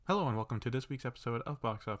Hello and welcome to this week's episode of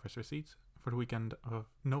Box Office Receipts for the weekend of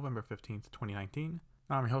November 15th, 2019.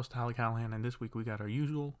 I'm your host, Hallie Callahan, and this week we got our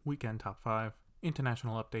usual weekend top 5,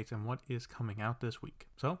 international updates, and what is coming out this week.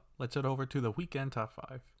 So, let's head over to the weekend top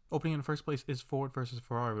 5. Opening in first place is Ford vs.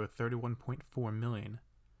 Ferrari with $31.4 million.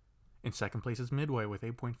 In second place is Midway with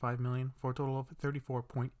 $8.5 million for a total of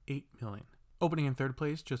 $34.8 million. Opening in third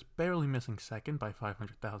place, just barely missing second by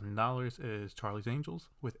 $500,000, is Charlie's Angels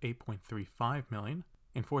with $8.35 million.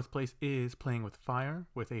 In fourth place is Playing with Fire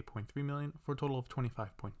with $8.3 million for a total of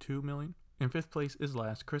 $25.2 million. In fifth place is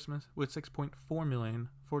Last Christmas with $6.4 million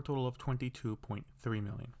for a total of $22.3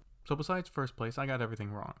 million. So besides first place, I got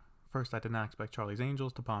everything wrong. First, I did not expect Charlie's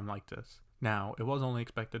Angels to bomb like this. Now, it was only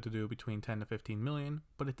expected to do between 10 to 15 million,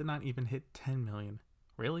 but it did not even hit 10 million.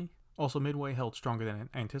 Really? Also, Midway held stronger than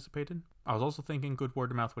anticipated. I was also thinking good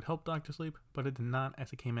word of mouth would help Dr. Sleep, but it did not,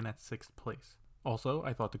 as it came in at 6th place. Also,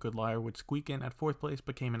 I thought The Good Liar would squeak in at 4th place,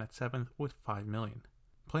 but came in at 7th with $5 million.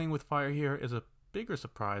 Playing with Fire here is a bigger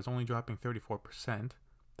surprise, only dropping 34%.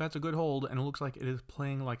 That's a good hold, and it looks like it is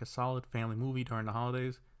playing like a solid family movie during the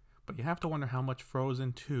holidays, but you have to wonder how much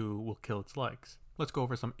Frozen 2 will kill its legs. Let's go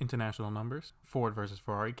over some international numbers. Ford vs.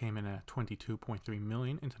 Ferrari came in at $22.3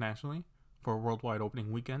 million internationally, for a worldwide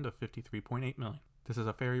opening weekend of $53.8 million. This is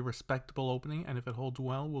a very respectable opening, and if it holds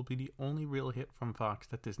well, will be the only real hit from Fox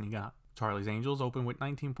that Disney got. Charlie's Angels opened with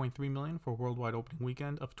 $19.3 million for a worldwide opening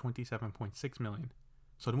weekend of $27.6 million.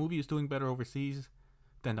 So the movie is doing better overseas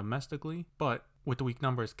than domestically, but with the weak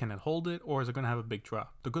numbers, can it hold it, or is it going to have a big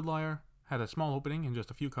drop? The Good Liar had a small opening in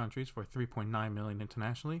just a few countries for $3.9 million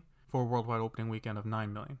internationally, for a worldwide opening weekend of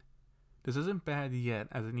 $9 million. This isn't bad yet,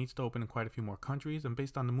 as it needs to open in quite a few more countries, and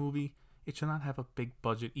based on the movie, it should not have a big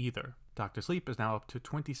budget either. Dr. Sleep is now up to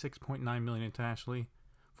 $26.9 million internationally,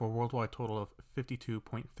 for a worldwide total of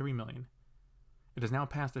 $52.3 million. It has now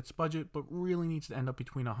passed its budget, but really needs to end up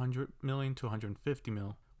between $100 million to $150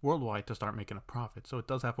 million worldwide to start making a profit, so it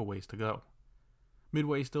does have a ways to go.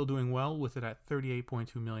 Midway is still doing well, with it at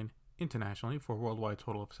 $38.2 million internationally for a worldwide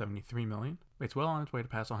total of $73 million. It's well on its way to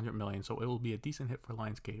pass $100 million, so it will be a decent hit for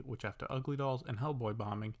Lionsgate, which after Ugly Dolls and Hellboy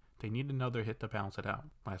bombing, they need another hit to balance it out.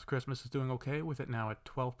 Last Christmas is doing okay, with it now at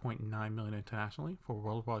 $12.9 million internationally for a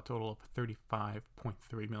worldwide total of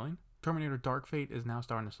 $35.3 million. Terminator Dark Fate is now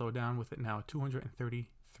starting to slow down, with it now at $233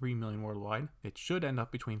 million worldwide. It should end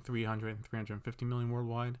up between $300 and $350 million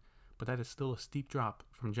worldwide, but that is still a steep drop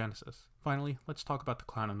from Genesis. Finally, let's talk about The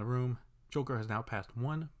Clown in the Room. Joker has now passed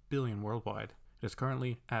 $1 billion worldwide. It is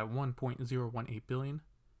currently at $1.018 billion.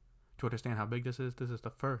 To understand how big this is the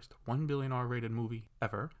first $1 billion R-rated movie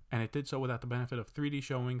ever, and it did so without the benefit of 3D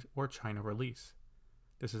showings or China release.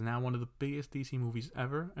 This is now one of the biggest DC movies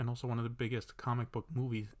ever, and also one of the biggest comic book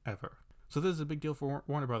movies ever. So this is a big deal for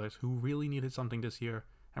Warner Brothers, who really needed something this year,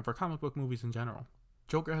 and for comic book movies in general.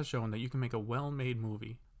 Joker has shown that you can make a well-made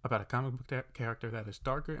movie about a comic book character that is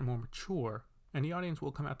darker and more mature, and the audience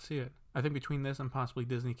will come out to see it. I think between this and possibly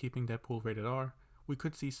Disney keeping Deadpool rated R, we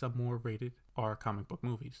could see some more rated R comic book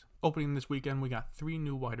movies. Opening this weekend, we got 3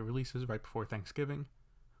 new wider releases right before Thanksgiving.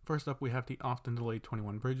 First up, we have the often delayed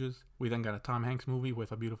 21 Bridges. We then got a Tom Hanks movie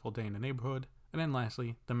with A Beautiful Day in the Neighborhood. And then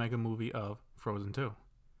lastly, the mega movie of Frozen 2.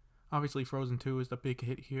 Obviously, Frozen 2 is the big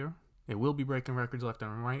hit here. It will be breaking records left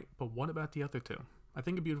and right, but what about the other two? I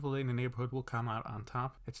think A Beautiful Day in the Neighborhood will come out on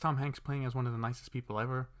top. It's Tom Hanks playing as one of the nicest people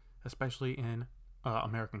ever, especially in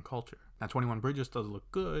American culture. Now, 21 Bridges does look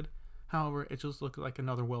good. However, it just looks like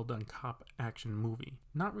another well-done cop action movie.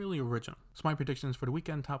 Not really original. So my predictions for the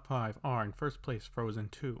weekend top 5 are: in first place, Frozen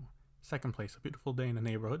 2. Second place, A Beautiful Day in the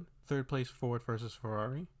Neighborhood. Third place, Ford vs.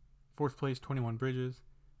 Ferrari. Fourth place, 21 Bridges.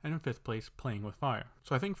 And in fifth place, Playing with Fire.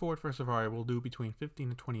 So I think Ford vs. Ferrari will do between 15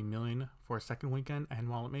 to 20 million for a second weekend, and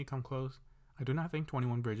while it may come close, I do not think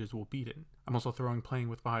 21 Bridges will beat it. I'm also throwing Playing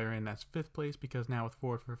with Fire in as fifth place, because now with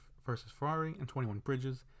Ford vs. Ferrari and 21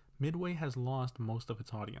 Bridges, Midway has lost most of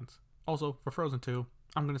its audience. Also, for Frozen 2,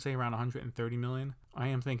 I'm going to say around 130 million. I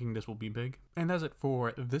am thinking this will be big. And that's it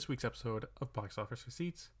for this week's episode of Box Office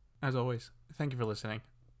Receipts. As always, thank you for listening,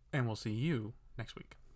 and we'll see you next week.